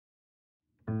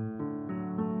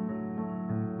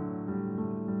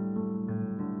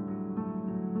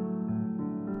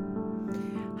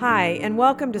Hi, and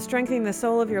welcome to Strengthening the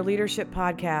Soul of Your Leadership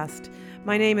podcast.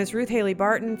 My name is Ruth Haley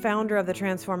Barton, founder of the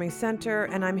Transforming Center,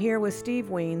 and I'm here with Steve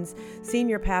Wiens,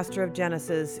 senior pastor of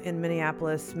Genesis in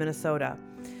Minneapolis, Minnesota.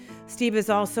 Steve is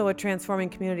also a Transforming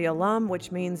Community alum,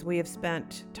 which means we have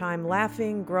spent time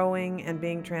laughing, growing, and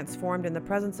being transformed in the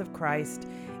presence of Christ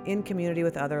in community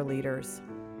with other leaders.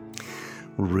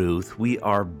 Ruth, we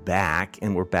are back,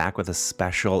 and we're back with a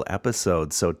special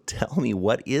episode. So tell me,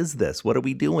 what is this? What are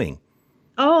we doing?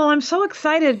 Oh, I'm so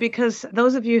excited because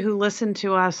those of you who listen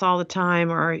to us all the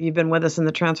time, or you've been with us in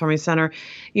the Transforming Center,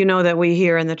 you know that we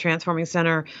here in the Transforming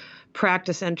Center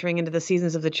practice entering into the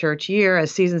seasons of the church year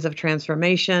as seasons of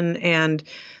transformation. And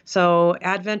so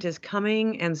Advent is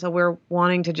coming. And so we're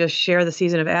wanting to just share the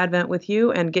season of Advent with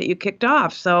you and get you kicked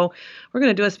off. So we're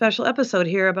going to do a special episode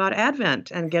here about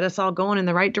Advent and get us all going in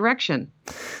the right direction.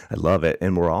 I love it.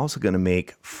 And we're also going to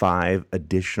make 5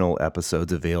 additional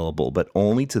episodes available, but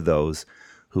only to those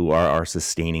who are our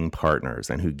sustaining partners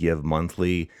and who give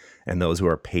monthly, and those who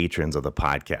are patrons of the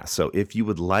podcast. So if you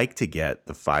would like to get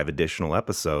the 5 additional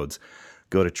episodes,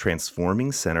 go to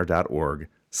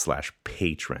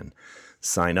transformingcenter.org/patron.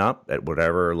 Sign up at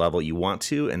whatever level you want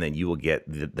to, and then you will get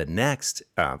the next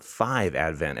 5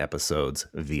 Advent episodes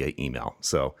via email.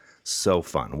 So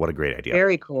fun. What a great idea.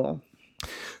 Very cool.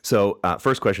 So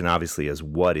first question, obviously, is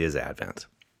what is Advent?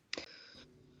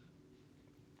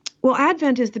 Well,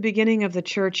 Advent is the beginning of the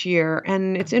church year,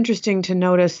 and it's interesting to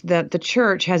notice that the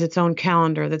church has its own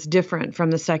calendar that's different from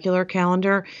the secular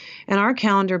calendar, and our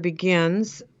calendar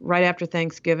begins right after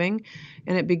Thanksgiving,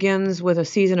 and it begins with a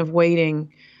season of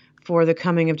waiting for the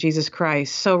coming of Jesus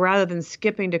Christ. So rather than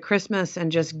skipping to Christmas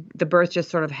and just the birth just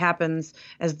sort of happens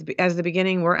as the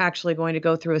beginning, we're actually going to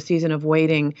go through a season of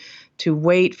waiting to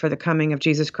wait for the coming of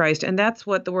Jesus Christ, and that's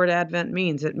what the word Advent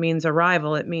means. It means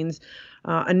arrival. It means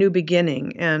a new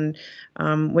beginning. And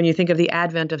when you think of the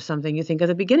advent of something, you think of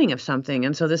the beginning of something.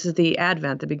 And so this is the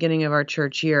Advent, the beginning of our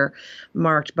church year,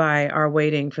 marked by our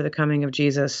waiting for the coming of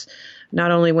Jesus,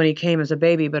 not only when he came as a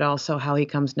baby, but also how he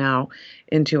comes now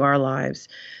into our lives.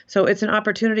 So it's an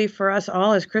opportunity for us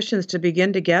all as Christians to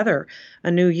begin together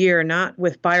a new year, not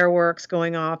with fireworks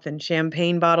going off and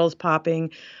champagne bottles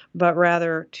popping, but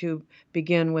rather to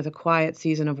begin with a quiet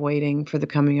season of waiting for the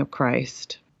coming of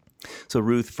Christ. So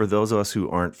Ruth, for those of us who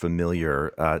aren't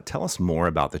familiar, tell us more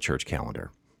about the church calendar.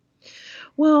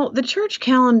 Well, the church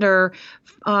calendar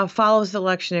follows the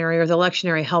lectionary, or the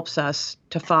lectionary helps us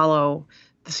to follow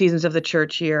the seasons of the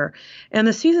church year. And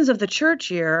the seasons of the church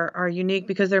year are unique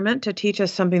because they're meant to teach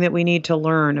us something that we need to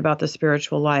learn about the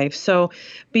spiritual life. So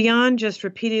beyond just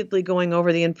repeatedly going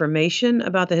over the information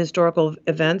about the historical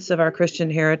events of our Christian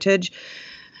heritage,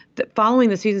 following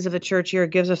the seasons of the church year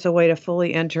gives us a way to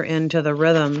fully enter into the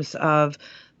rhythms of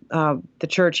the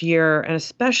church year, and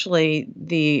especially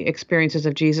the experiences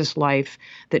of Jesus' life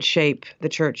that shape the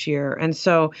church year. And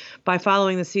so by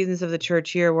following the seasons of the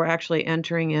church year, we're actually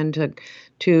entering into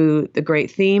the great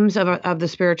themes of the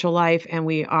spiritual life, and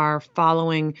we are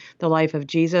following the life of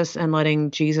Jesus and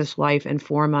letting Jesus' life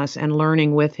inform us and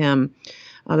learning with him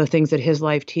the things that his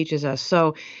life teaches us.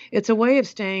 So it's a way of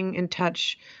staying in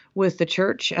touch with the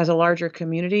church as a larger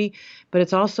community, but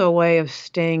it's also a way of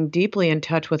staying deeply in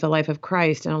touch with the life of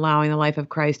Christ and allowing the life of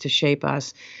Christ to shape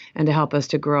us and to help us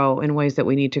to grow in ways that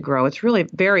we need to grow. It's really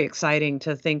very exciting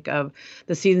to think of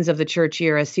the seasons of the church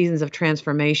year as seasons of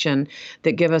transformation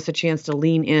that give us a chance to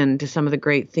lean into some of the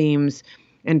great themes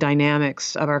and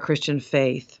dynamics of our Christian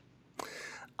faith.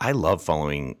 I love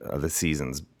following the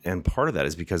seasons, and part of that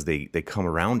is because they come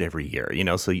around every year,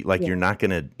 so like you're not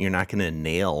gonna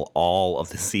nail all of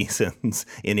the seasons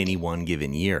in any one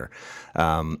given year.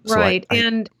 Right.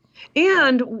 And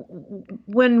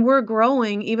when we're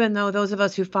growing, even though those of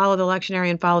us who follow the lectionary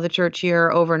and follow the church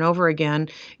year over and over again,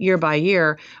 year by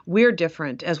year, we're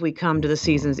different as we come to the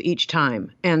seasons each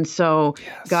time. And so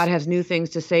Yes. God has new things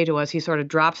to say to us. He sort of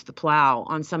drops the plow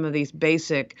on some of these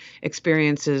basic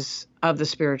experiences of the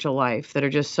spiritual life that are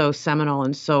just so seminal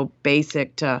and so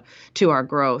basic to our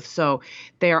growth. So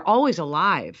they are always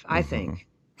alive, I think.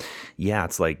 Yeah,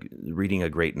 it's like reading a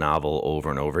great novel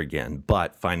over and over again,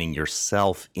 but finding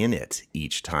yourself in it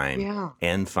each time, Yeah.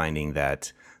 and finding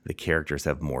that the characters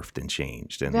have morphed and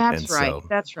changed. That's right.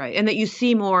 That's right. And that you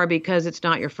see more because it's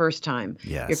not your first time.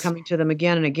 Yes. You're coming to them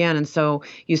again and again. And so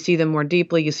you see them more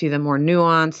deeply. You see them more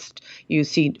nuanced. You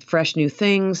see fresh new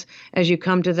things as you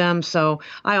come to them. So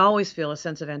I always feel a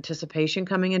sense of anticipation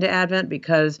coming into Advent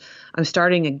because I'm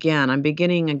starting again. I'm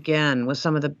beginning again with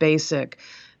some of the basic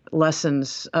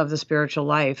lessons of the spiritual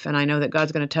life. And I know that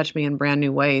God's going to touch me in brand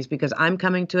new ways because I'm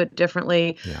coming to it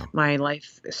differently. Yeah. My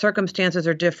life circumstances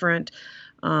are different.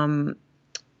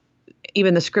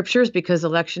 even the scriptures, because the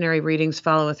lectionary readings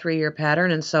follow a 3-year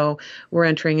pattern. And so we're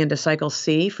entering into cycle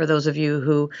C. For those of you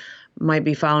who might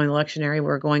be following the lectionary,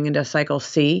 we're going into cycle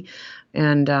C.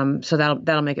 And so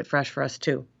that'll make it fresh for us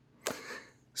too.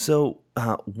 So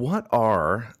what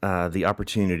are the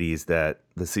opportunities that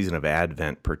the season of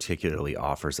Advent particularly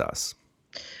offers us?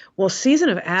 Well, season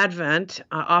of Advent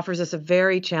offers us a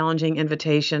very challenging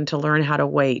invitation to learn how to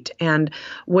wait. And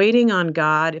waiting on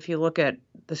God, if you look at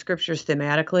the scriptures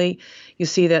thematically, you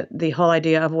see that the whole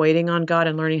idea of waiting on God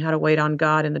and learning how to wait on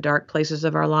God in the dark places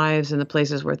of our lives, in the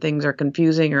places where things are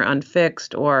confusing or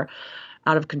unfixed or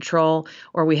out of control,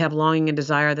 or we have longing and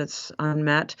desire that's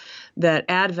unmet, that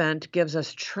Advent gives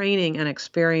us training and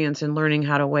experience in learning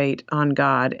how to wait on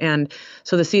God. And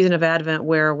so the season of Advent,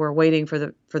 where we're waiting for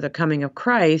the coming of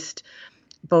Christ,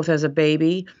 both as a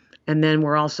baby, and then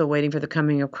we're also waiting for the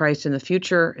coming of Christ in the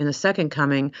future, in the second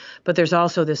coming. But there's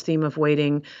also this theme of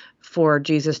waiting for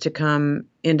Jesus to come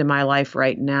into my life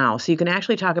right now. So you can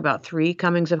actually talk about 3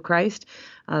 comings of Christ,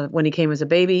 when he came as a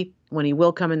baby, when he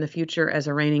will come in the future as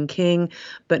a reigning king.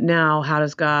 But now, how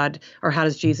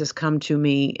does Jesus come to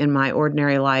me in my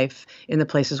ordinary life, in the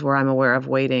places where I'm aware of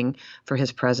waiting for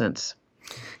his presence?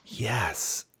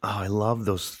 Yes. Oh, I love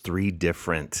those 3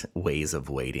 different ways of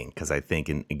waiting, because I think,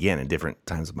 in different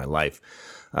times of my life,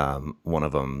 one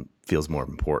of them feels more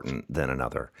important than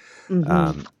another.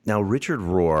 Mm-hmm. Now, Richard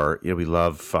Rohr, we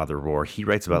love Father Rohr. He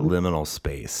writes about liminal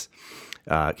space.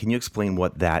 Can you explain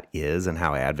what that is and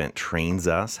how Advent trains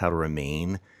us how to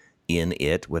remain in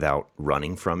it without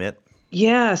running from it?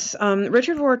 Yes.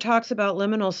 Richard Rohr talks about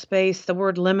liminal space. The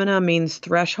word limina means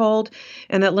threshold,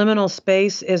 and that liminal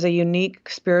space is a unique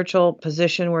spiritual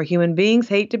position where human beings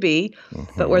hate to be,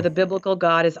 but where Hmm. the biblical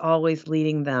God is always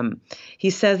leading them. He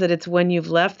says that it's when you've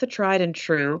left the tried and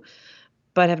true,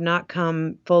 but have not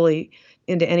come fully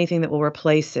into anything that will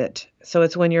replace it. So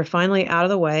it's when you're finally out of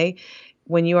the way,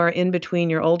 when you are in between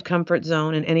your old comfort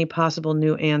zone and any possible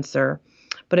new answer.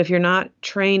 But if you're not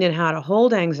trained in how to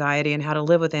hold anxiety and how to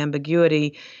live with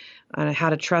ambiguity and how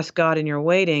to trust God in your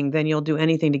waiting, then you'll do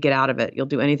anything to get out of it. You'll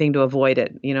do anything to avoid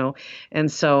it. And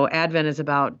so Advent is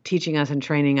about teaching us and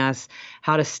training us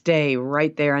how to stay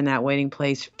right there in that waiting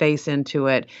place, face into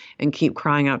it, and keep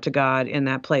crying out to God in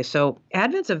that place. So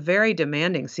Advent's a very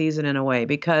demanding season in a way,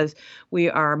 because we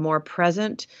are more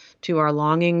present to our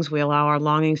longings. We allow our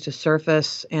longings to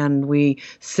surface, and we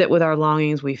sit with our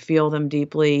longings. We feel them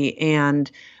deeply, and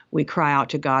we cry out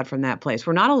to God from that place.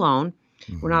 We're not alone.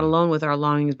 We're not Hmm. alone with our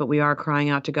longings, but we are crying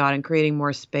out to God and creating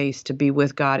more space to be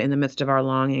with God in the midst of our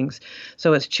longings.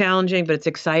 So it's challenging, but it's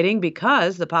exciting,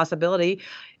 because the possibility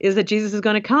is that Jesus is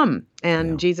going to come,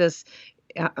 and Yeah. Jesus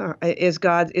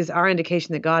is our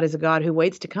indication that God is a God who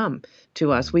waits to come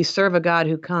to us. We serve a God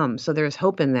who comes, so there's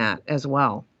hope in that as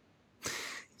well.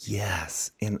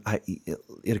 Yes. And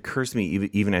it occurs to me,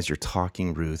 even as you're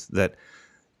talking, Ruth, that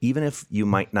even if you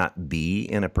might not be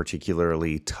in a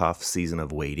particularly tough season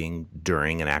of waiting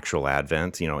during an actual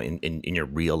Advent, in your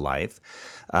real life,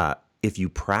 if you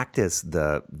practice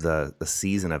the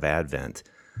season of Advent,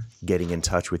 getting in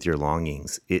touch with your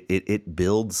longings, it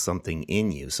builds something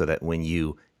in you, so that when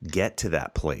you get to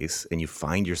that place and you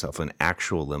find yourself in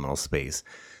actual liminal space,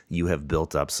 you have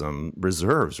built up some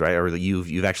reserves, right? Or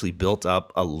you've actually built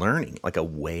up a learning, like a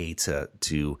way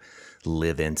to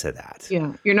live into that.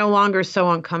 Yeah, you're no longer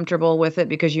so uncomfortable with it,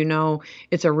 because you know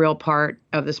it's a real part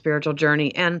of the spiritual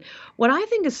journey. And what I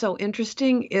think is so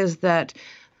interesting is that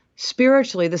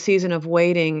spiritually, the season of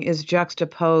waiting is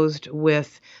juxtaposed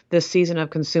with this season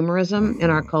of consumerism in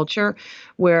our Hmm. culture,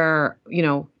 where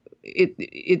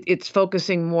it's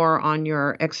focusing more on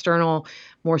your external,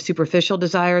 more superficial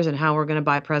desires, and how we're going to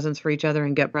buy presents for each other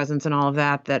and get presents and all of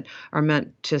that are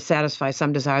meant to satisfy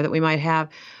some desire that we might have.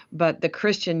 But the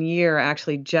Christian year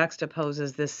actually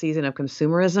juxtaposes this season of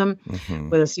consumerism Hmm.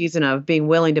 with a season of being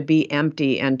willing to be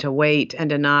empty and to wait and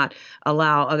to not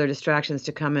allow other distractions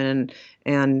to come in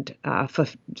and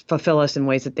fulfill us in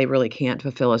ways that they really can't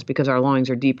fulfill us, because our longings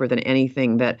are deeper than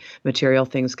anything that material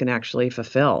things can actually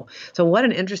fulfill. So what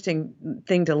an interesting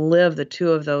thing to live the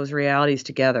two of those realities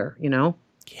together.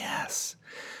 Yes.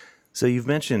 So you've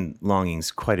mentioned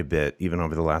longings quite a bit, even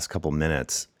over the last couple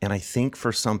minutes. And I think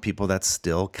for some people, that's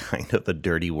still kind of a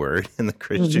dirty word in the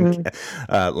Christian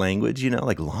Hmm. language,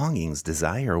 like longings,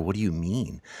 desire. What do you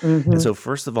mean? And Hmm. so,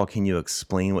 first of all, can you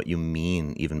explain what you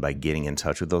mean even by getting in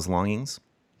touch with those longings?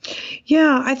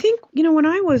 Yeah, I think, when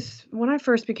I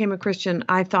first became a Christian,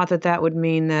 I thought that would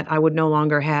mean that I would no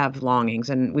longer have longings.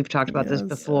 And we've talked about this Yes.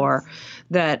 before,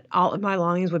 that all of my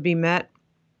longings would be met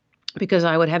because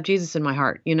I would have Jesus in my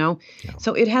heart. Yeah.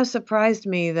 So it has surprised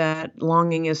me that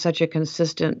longing is such a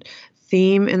consistent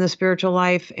theme in the spiritual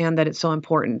life and that it's so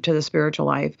important to the spiritual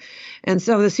life. And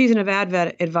so the season of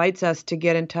Advent invites us to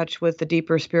get in touch with the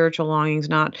deeper spiritual longings,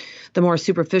 not the more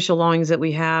superficial longings that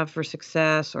we have for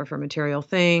success or for material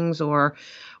things or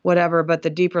whatever, but the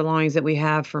deeper longings that we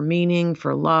have for meaning,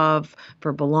 for love,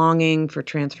 for belonging, for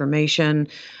transformation,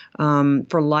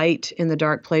 for light in the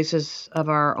dark places of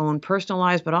our own personal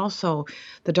lives, but also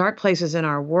the dark places in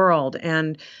our world.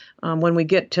 And when we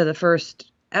get to the first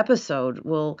episode,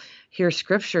 we'll hear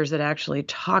scriptures that actually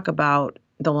talk about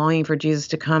the longing for Jesus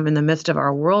to come in the midst of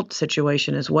our world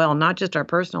situation as well, not just our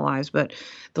personal lives, but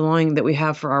the longing that we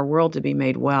have for our world to be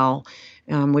made well,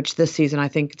 which this season I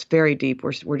think it's very deep.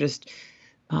 We're just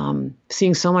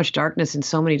seeing so much darkness in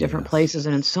so many different places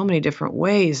and in so many different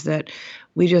ways that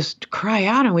we just cry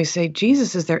out and we say,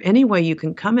 Jesus, is there any way you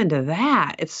can come into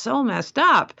that? It's so messed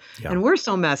up. Yeah. And we're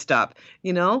so messed up,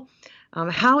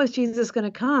 how is Jesus going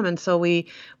to come? And so we're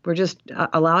just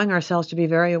allowing ourselves to be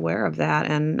very aware of that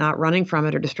and not running from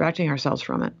it or distracting ourselves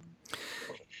from it.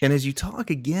 And as you talk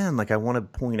again, I want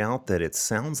to point out that it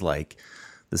sounds like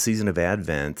the season of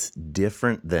Advent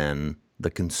different than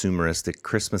the consumeristic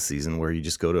Christmas season where you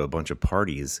just go to a bunch of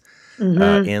parties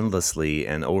endlessly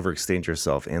and overextend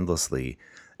yourself endlessly.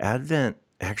 Advent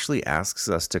actually asks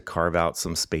us to carve out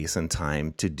some space and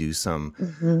time to do some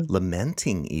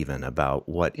lamenting even about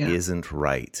what isn't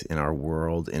right in our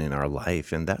world and in our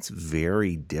life. And that's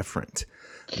very different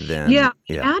than...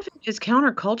 Advent is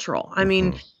countercultural. I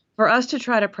mean, for us to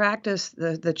try to practice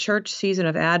the church season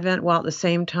of Advent while at the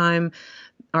same time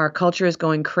our culture is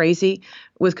going crazy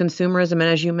with consumerism. And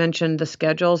as you mentioned, the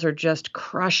schedules are just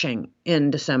crushing in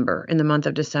the month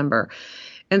of December.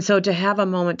 And so to have a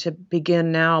moment to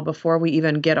begin now before we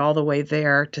even get all the way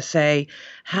there to say,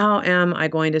 how am I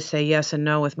going to say yes and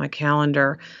no with my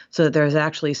calendar so that there's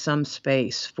actually some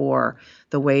space for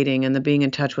the waiting and the being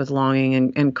in touch with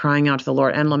longing and crying out to the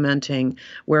Lord and lamenting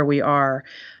where we are.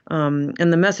 And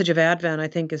the message of Advent, I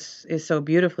think, is so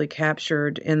beautifully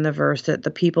captured in the verse that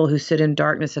the people who sit in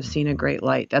darkness have seen a great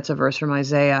light. That's a verse from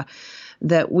Isaiah,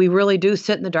 that we really do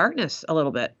sit in the darkness a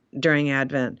little bit during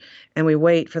Advent, and we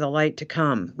wait for the light to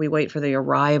come. We wait for the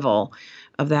arrival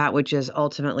of that which is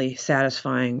ultimately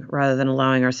satisfying rather than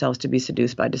allowing ourselves to be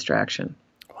seduced by distraction.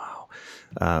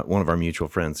 Wow. One of our mutual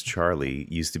friends, Charlie,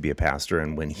 used to be a pastor,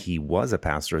 and when he was a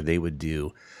pastor, they would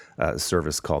do a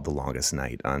service called The Longest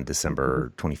Night on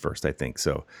December 21st, I think.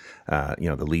 So,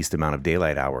 the least amount of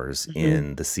daylight hours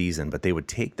in the season, but they would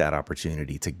take that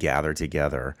opportunity to gather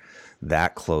together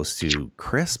that close to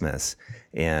Christmas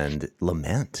and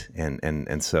lament.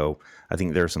 And so I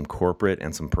think there are some corporate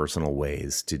and some personal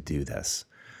ways to do this,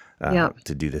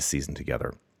 to do this season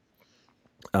together.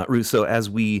 Ruth, so as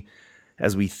we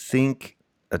think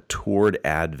toward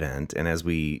Advent and as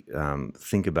we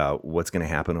think about what's going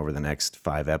to happen over the next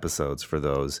 5 episodes for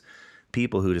those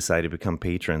people who decide to become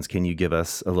patrons, can you give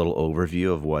us a little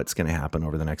overview of what's going to happen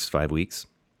over the next 5 weeks?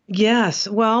 Yes.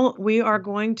 Well, we are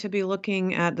going to be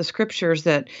looking at the scriptures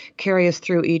that carry us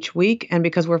through each week. And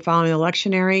because we're following the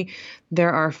lectionary,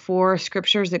 there are 4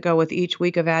 scriptures that go with each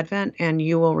week of Advent, and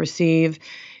you will receive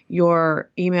your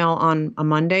email on a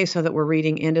Monday so that we're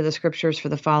reading into the scriptures for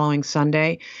the following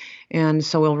Sunday. And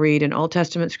so we'll read an Old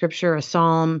Testament scripture, a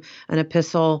psalm, an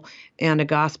epistle, and a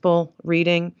gospel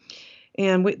reading.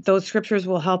 And those scriptures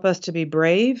will help us to be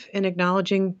brave in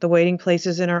acknowledging the waiting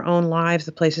places in our own lives,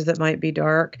 the places that might be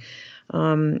dark.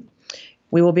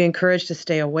 We will be encouraged to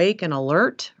stay awake and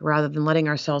alert rather than letting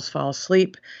ourselves fall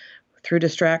asleep through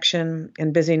distraction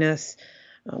and busyness.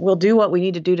 We'll do what we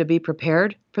need to do to be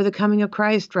prepared for the coming of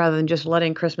Christ rather than just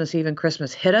letting Christmas Eve and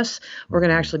Christmas hit us. We're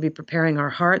going to actually be preparing our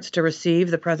hearts to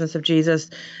receive the presence of Jesus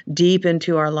deep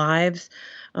into our lives.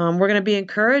 We're going to be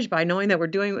encouraged by knowing that we're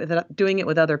doing it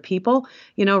with other people,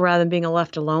 rather than being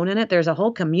left alone in it. There's a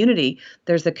whole community.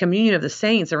 There's the communion of the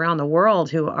saints around the world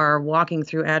who are walking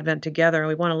through Advent together. And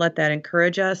we want to let that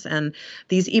encourage us. And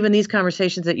these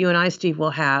conversations that you and I, Steve,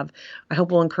 will have, I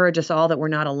hope will encourage us all that we're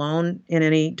not alone in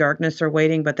any darkness or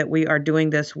waiting, but that we are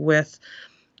doing this with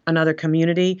another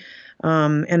community,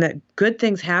 and that good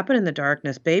things happen in the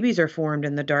darkness. Babies are formed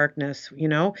in the darkness,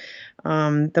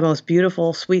 the most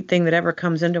beautiful, sweet thing that ever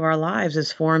comes into our lives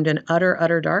is formed in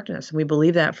utter darkness. And we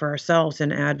believe that for ourselves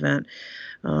in Advent.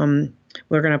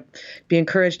 We're going to be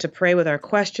encouraged to pray with our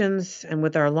questions and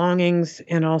with our longings,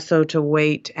 and also to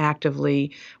wait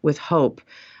actively with hope.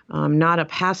 not a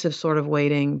passive sort of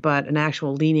waiting, but an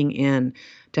actual leaning in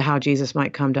to how Jesus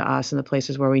might come to us in the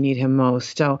places where we need him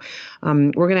most. So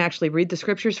we're going to actually read the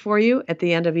scriptures for you at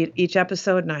the end of each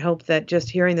episode, and I hope that just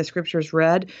hearing the scriptures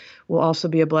read will also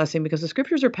be a blessing, because the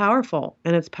scriptures are powerful,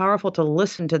 and it's powerful to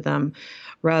listen to them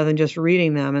rather than just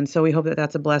reading them. And so we hope that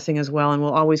that's a blessing as well, and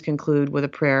we'll always conclude with a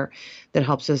prayer that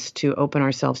helps us to open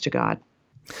ourselves to God.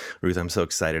 Ruth, I'm so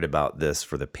excited about this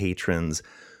for the patrons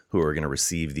who are going to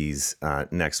receive these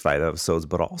next 5 episodes,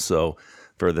 but also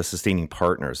for the sustaining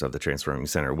partners of the Transforming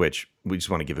Center, which we just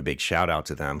want to give a big shout out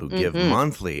to them, who give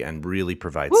monthly and really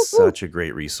provide such a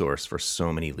great resource for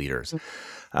so many leaders.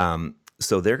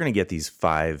 So they're going to get these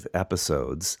 5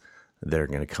 episodes. They're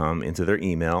going to come into their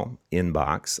email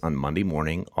inbox on Monday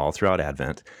morning, all throughout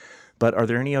Advent. But are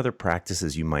there any other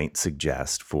practices you might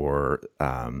suggest for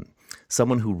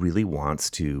someone who really wants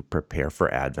to prepare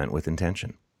for Advent with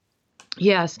intention?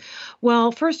 Yes.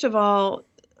 Well, first of all,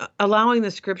 allowing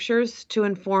the scriptures to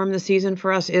inform the season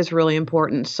for us is really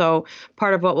important. So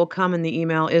part of what will come in the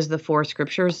email is the 4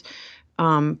 scriptures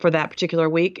for that particular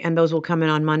week, and those will come in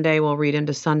on Monday. We'll read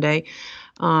into Sunday.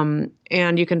 And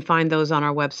you can find those on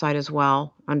our website as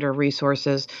well under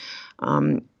resources.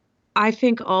 I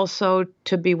think also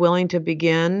to be willing to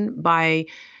begin by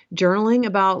journaling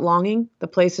about longing, the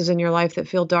places in your life that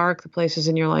feel dark, the places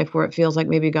in your life where it feels like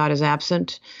maybe God is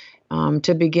absent.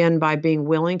 To begin by being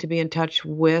willing to be in touch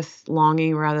with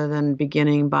longing rather than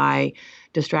beginning by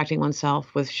distracting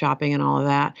oneself with shopping and all of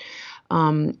that.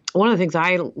 One of the things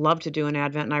I love to do in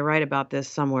Advent, and I write about this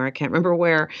somewhere, I can't remember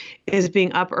where, is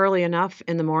being up early enough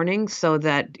in the morning so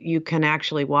that you can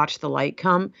actually watch the light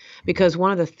come. Because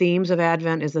one of the themes of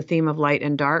Advent is the theme of light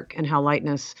and dark, and how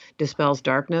lightness dispels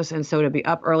darkness. And so to be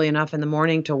up early enough in the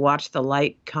morning to watch the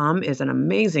light come is an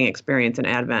amazing experience in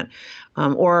Advent.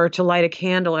 Or to light a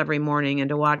candle every morning and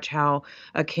to watch how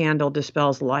a candle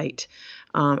dispels light.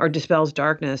 Or dispels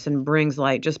darkness and brings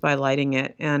light just by lighting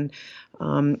it. And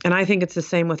I think it's the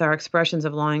same with our expressions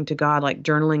of longing to God, like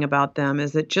journaling about them,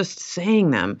 is that just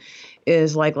saying them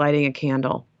is like lighting a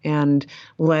candle and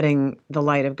letting the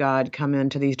light of God come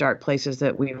into these dark places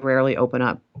that we rarely open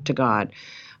up to God.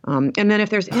 And then if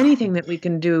there's anything that we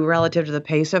can do relative to the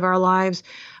pace of our lives,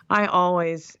 I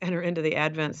always enter into the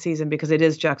Advent season because it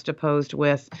is juxtaposed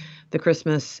with the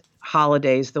Christmas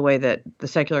holidays, the way that the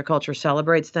secular culture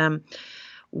celebrates them.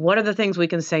 What are the things we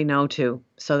can say no to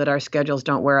so that our schedules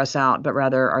don't wear us out, but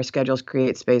rather our schedules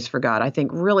create space for God? I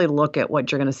think really look at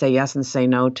what you're going to say yes and say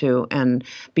no to, and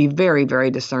be very, very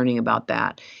discerning about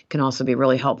that. It can also be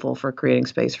really helpful for creating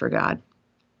space for God.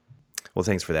 Well,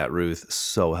 thanks for that, Ruth.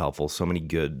 So helpful. So many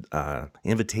good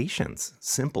invitations,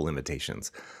 simple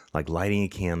invitations, like lighting a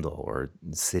candle or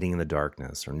sitting in the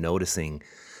darkness or noticing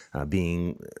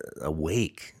being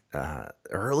awake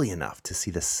early enough to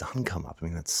see the sun come up. I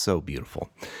mean, that's so beautiful.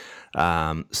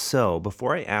 So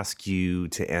before I ask you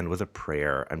to end with a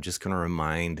prayer, I'm just going to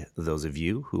remind those of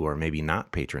you who are maybe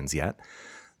not patrons yet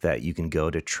that you can go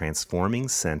to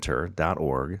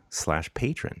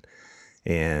transformingcenter.org/patron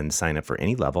and sign up for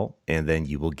any level, and then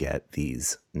you will get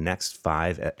these next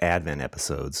 5 Advent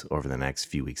episodes over the next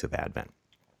few weeks of Advent.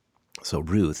 So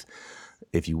Ruth,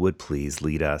 if you would please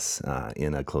lead us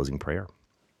in a closing prayer.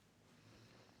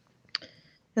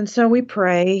 And so we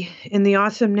pray in the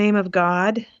awesome name of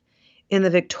God, in the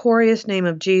victorious name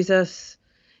of Jesus,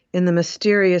 in the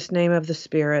mysterious name of the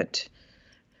Spirit.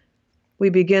 We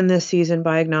begin this season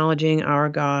by acknowledging our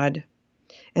God,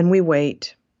 and we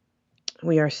wait.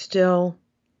 We are still,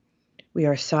 we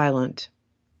are silent,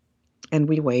 and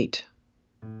we wait.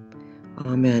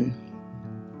 Amen.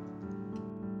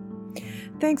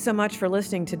 Thanks so much for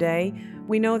listening today.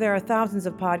 We know there are thousands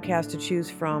of podcasts to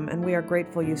choose from, and we are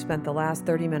grateful you spent the last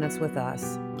 30 minutes with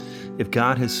us. If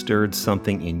God has stirred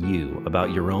something in you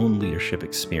about your own leadership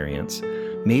experience,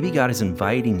 maybe God is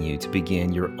inviting you to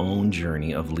begin your own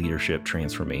journey of leadership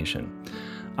transformation.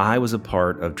 I was a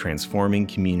part of Transforming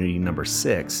Community number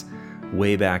 6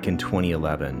 way back in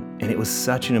 2011, and it was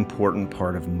such an important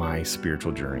part of my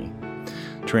spiritual journey.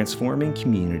 Transforming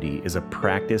Community is a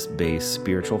practice-based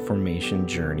spiritual formation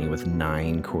journey with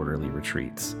 9 quarterly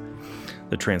retreats.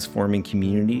 The Transforming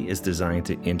Community is designed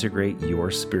to integrate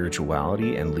your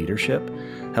spirituality and leadership,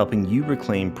 helping you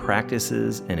reclaim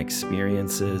practices and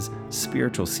experiences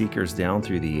spiritual seekers down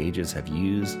through the ages have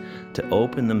used to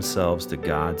open themselves to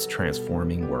God's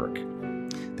transforming work.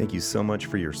 Thank you so much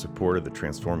for your support of the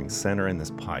Transforming Center and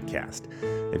this podcast.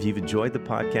 If you've enjoyed the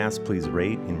podcast, please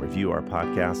rate and review our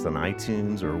podcast on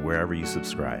iTunes or wherever you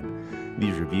subscribe.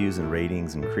 These reviews and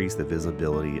ratings increase the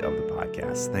visibility of the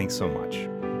podcast. Thanks so much.